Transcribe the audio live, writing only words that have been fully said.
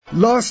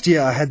Last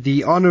year, I had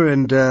the honor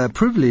and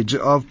privilege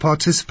of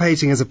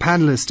participating as a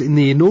panelist in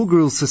the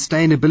inaugural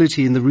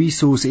Sustainability in the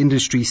Resource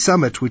Industry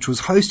Summit, which was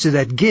hosted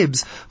at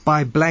Gibbs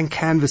by Blank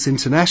Canvas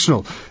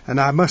International.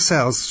 And I must say,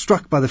 I was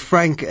struck by the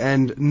frank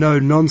and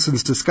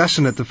no-nonsense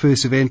discussion at the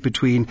first event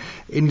between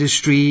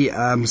industry,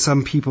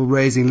 some people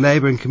raising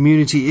labour and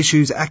community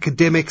issues,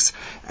 academics.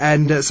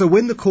 And so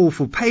when the call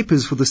for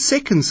papers for the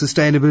second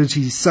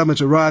Sustainability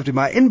Summit arrived in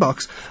my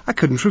inbox, I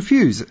couldn't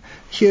refuse.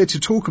 Here to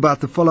talk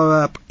about the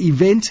follow-up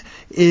event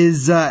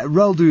is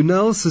Reldu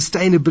Nel,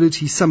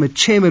 Sustainability Summit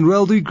Chairman.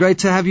 Reldu, great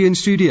to have you in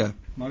studio.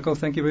 Michael,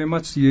 thank you very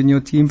much to you and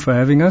your team for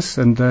having us.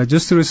 And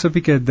just to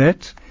reciprocate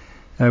that,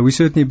 we're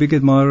certainly big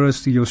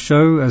admirers to your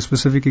show,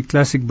 specifically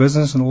Classic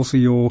Business and also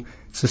your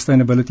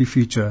sustainability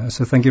feature.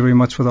 So thank you very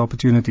much for the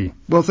opportunity.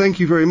 Well, thank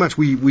you very much.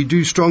 We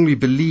do strongly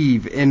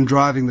believe in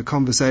driving the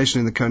conversation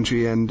in the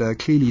country, and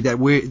clearly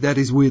that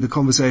is where the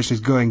conversation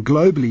is going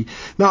globally.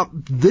 Now,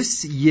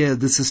 this year,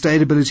 the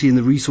Sustainability in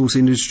the Resource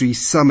Industry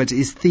Summit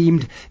is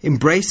themed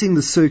Embracing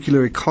the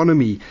Circular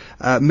Economy,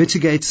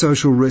 Mitigate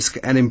Social Risk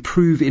and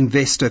Improve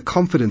Investor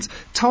Confidence.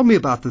 Tell me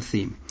about the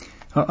theme.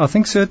 I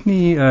think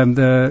certainly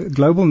the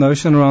global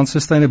notion around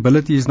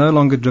sustainability is no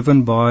longer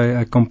driven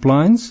by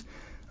compliance.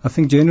 I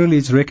think generally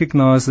it's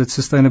recognized that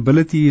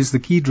sustainability is the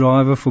key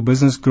driver for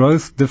business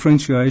growth,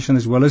 differentiation,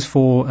 as well as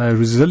for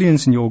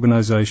resilience in your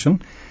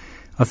organization.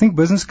 I think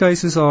business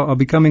cases are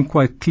becoming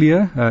quite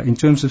clear in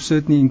terms of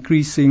certainly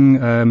increasing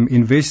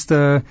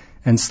investor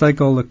and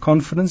stakeholder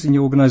confidence in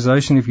your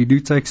organization if you do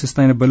take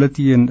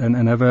sustainability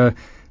and have a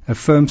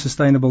firm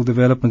sustainable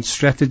development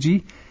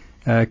strategy.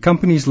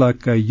 Companies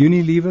like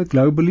Unilever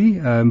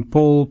globally,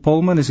 Paul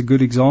Polman is a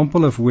good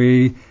example of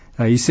where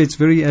he sets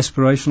very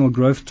aspirational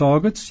growth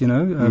targets,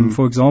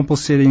 for example,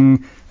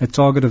 setting a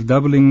target of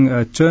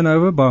doubling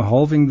turnover by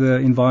halving the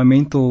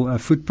environmental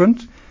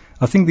footprint.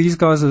 I think these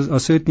guys are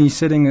certainly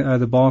setting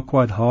the bar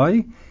quite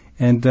high,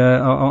 and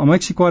I'm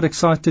actually quite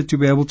excited to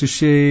be able to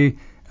share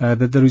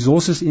that the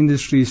resources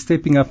industry is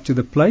stepping up to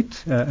the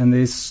plate, and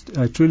there's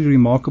truly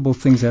remarkable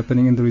things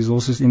happening in the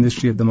resources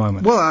industry at the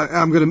moment. Well,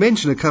 I'm going to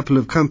mention a couple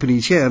of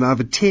companies here, and I've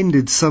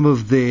attended some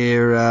of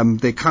their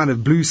kind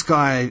of blue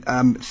sky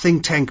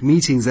think tank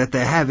meetings that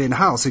they have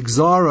in-house.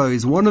 Exxaro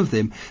is one of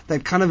them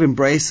that kind of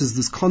embraces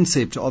this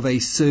concept of a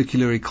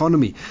circular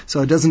economy.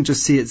 So it doesn't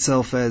just see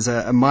itself as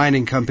a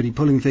mining company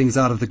pulling things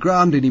out of the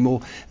ground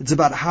anymore. It's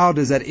about how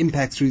does that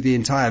impact through the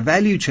entire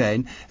value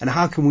chain, and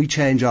how can we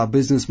change our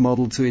business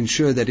model to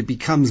ensure that it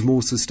becomes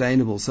more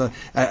sustainable. So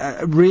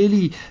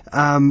really,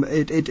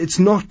 it's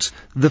not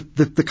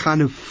the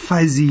kind of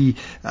fuzzy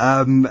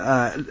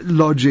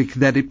logic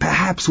that it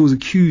perhaps was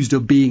accused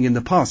of being in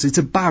the past. It's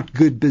about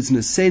good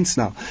business sense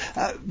now.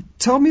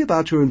 Tell me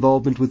about your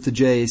involvement with the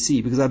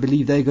JSE, because I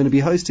believe they're going to be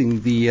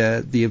hosting the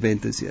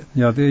event this year.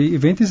 Yeah, the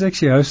event is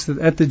actually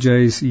hosted at the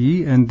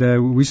JSE,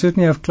 and we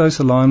certainly have close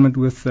alignment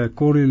with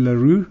Corey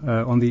LaRue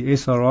on the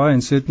SRI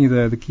and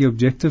certainly the key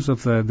objectives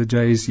of the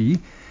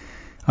JSE.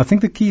 I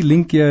think the key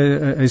link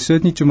here is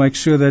certainly to make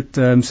sure that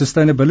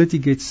sustainability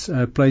gets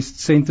placed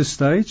center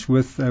stage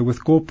with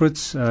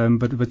corporates,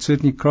 but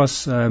certainly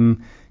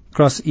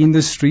cross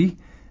industry,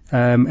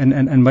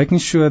 and making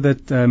sure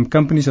that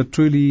companies are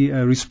truly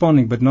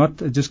responding, but not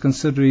just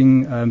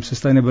considering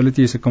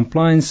sustainability as a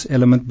compliance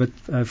element,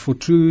 but for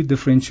true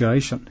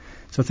differentiation.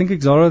 So I think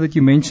Exxaro that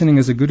you're mentioning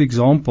is a good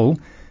example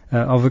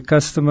of a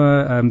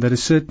customer that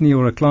is certainly,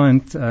 or a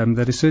client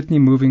that is certainly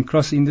moving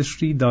cross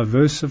industry,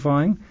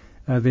 diversifying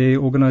their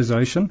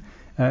organization,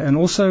 and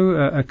also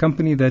a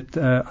company that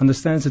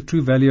understands the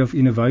true value of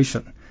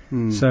innovation.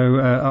 So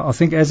I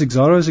think as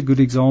Exxaro is a good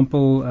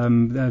example,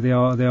 there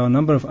are a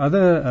number of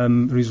other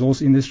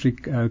resource industry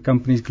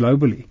companies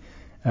globally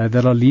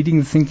that are leading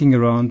the thinking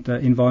around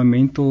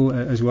environmental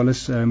as well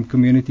as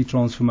community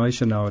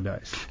transformation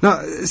nowadays.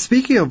 Now,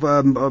 speaking of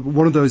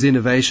one of those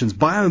innovations,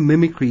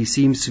 biomimicry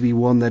seems to be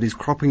one that is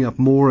cropping up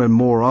more and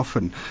more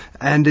often,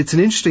 and it's an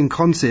interesting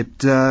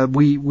concept.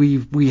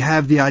 We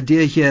have the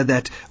idea here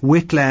that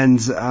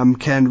wetlands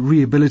can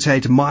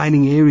rehabilitate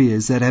mining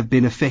areas that have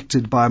been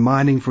affected by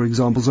mining, for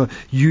example. So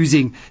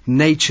using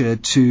nature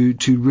to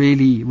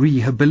really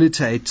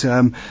rehabilitate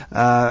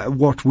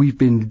what we've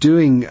been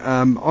doing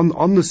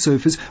on the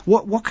surface.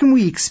 What can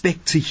we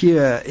expect to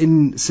hear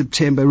in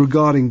September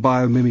regarding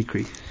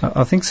biomimicry?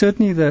 I think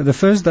certainly the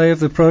first day of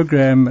the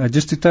program,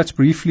 just to touch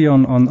briefly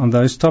on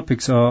those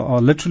topics,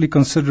 are literally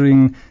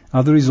considering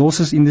how the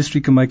resources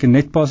industry can make a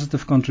net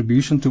positive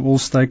contribution to all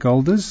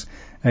stakeholders.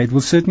 It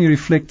will certainly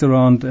reflect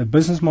around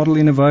business model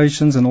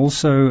innovations and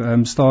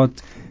also start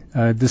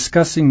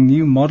discussing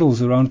new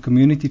models around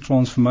community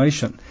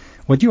transformation.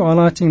 What you're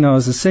highlighting now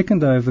is the second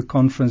day of the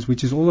conference,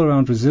 which is all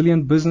around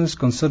resilient business,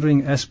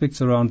 considering aspects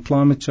around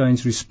climate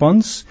change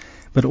response,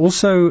 but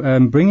also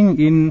bringing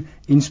in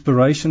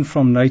inspiration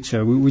from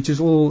nature, which is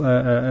all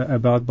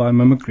about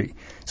biomimicry.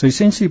 So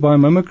essentially,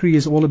 biomimicry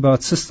is all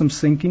about systems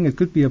thinking. It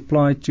could be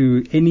applied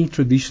to any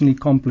traditionally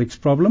complex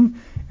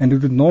problem, and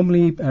it would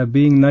normally,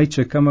 being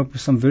nature, come up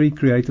with some very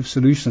creative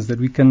solutions that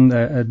we can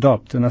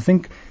adopt. And I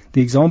think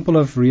The example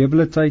of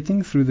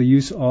rehabilitating through the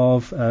use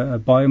of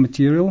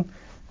biomaterial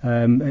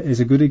is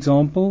a good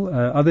example.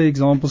 Other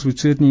examples would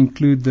certainly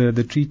include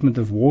the treatment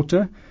of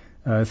water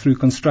through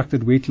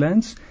constructed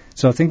wetlands.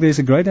 So I think there's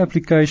a great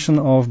application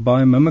of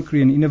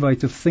biomimicry and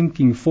innovative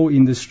thinking for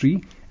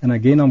industry. And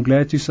again, I'm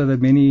glad to say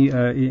that many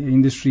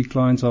industry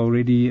clients are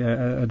already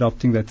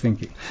adopting that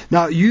thinking.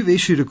 Now, you've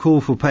issued a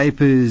call for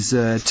papers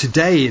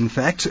today, in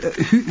fact.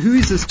 Who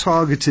is this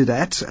targeted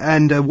at,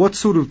 and what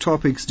sort of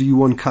topics do you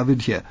want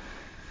covered here?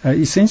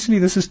 Essentially,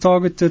 this is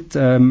targeted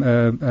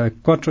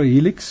Quattro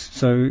Helix,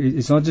 so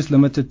it's not just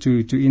limited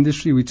to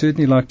industry. We'd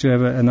certainly like to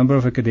have a number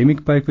of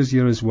academic papers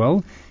here as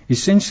well.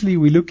 Essentially,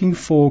 we're looking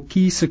for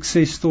key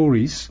success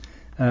stories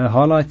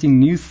highlighting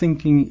new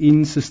thinking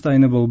in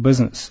sustainable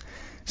business.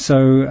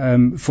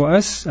 So for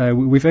us,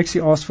 we've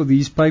actually asked for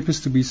these papers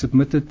to be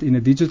submitted in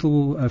a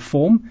digital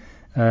form.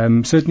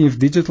 Certainly, if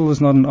digital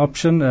is not an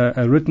option,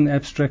 a written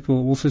abstract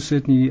will also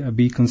certainly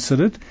be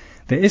considered.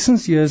 The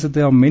essence here is that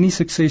there are many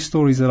success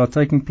stories that are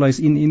taking place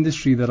in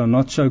industry that are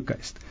not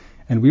showcased.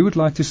 And we would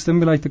like to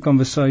stimulate the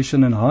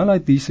conversation and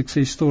highlight these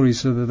success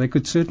stories so that they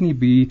could certainly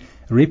be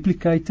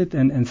replicated,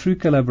 and through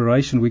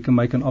collaboration we can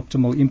make an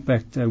optimal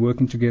impact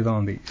working together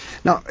on these.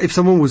 Now, if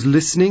someone was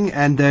listening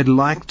and they'd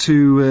like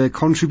to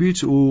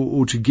contribute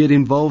or to get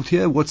involved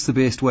here, what's the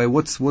best way?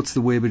 What's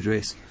the web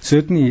address?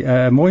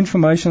 Certainly. More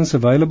information is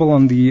available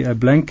on the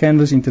Blank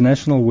Canvas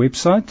International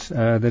website.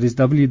 That is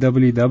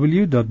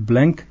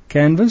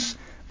www.blankcanvas.co.za.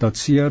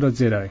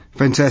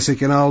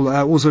 Fantastic, and I'll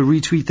also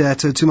retweet that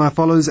to my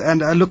followers,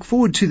 and I look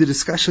forward to the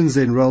discussions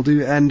then,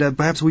 Reldu, and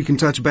perhaps we can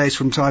touch base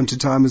from time to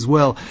time as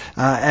well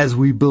as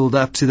we build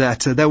up to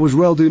that. That was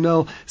Reldu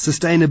Nel,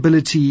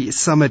 Sustainability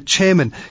Summit Chairman.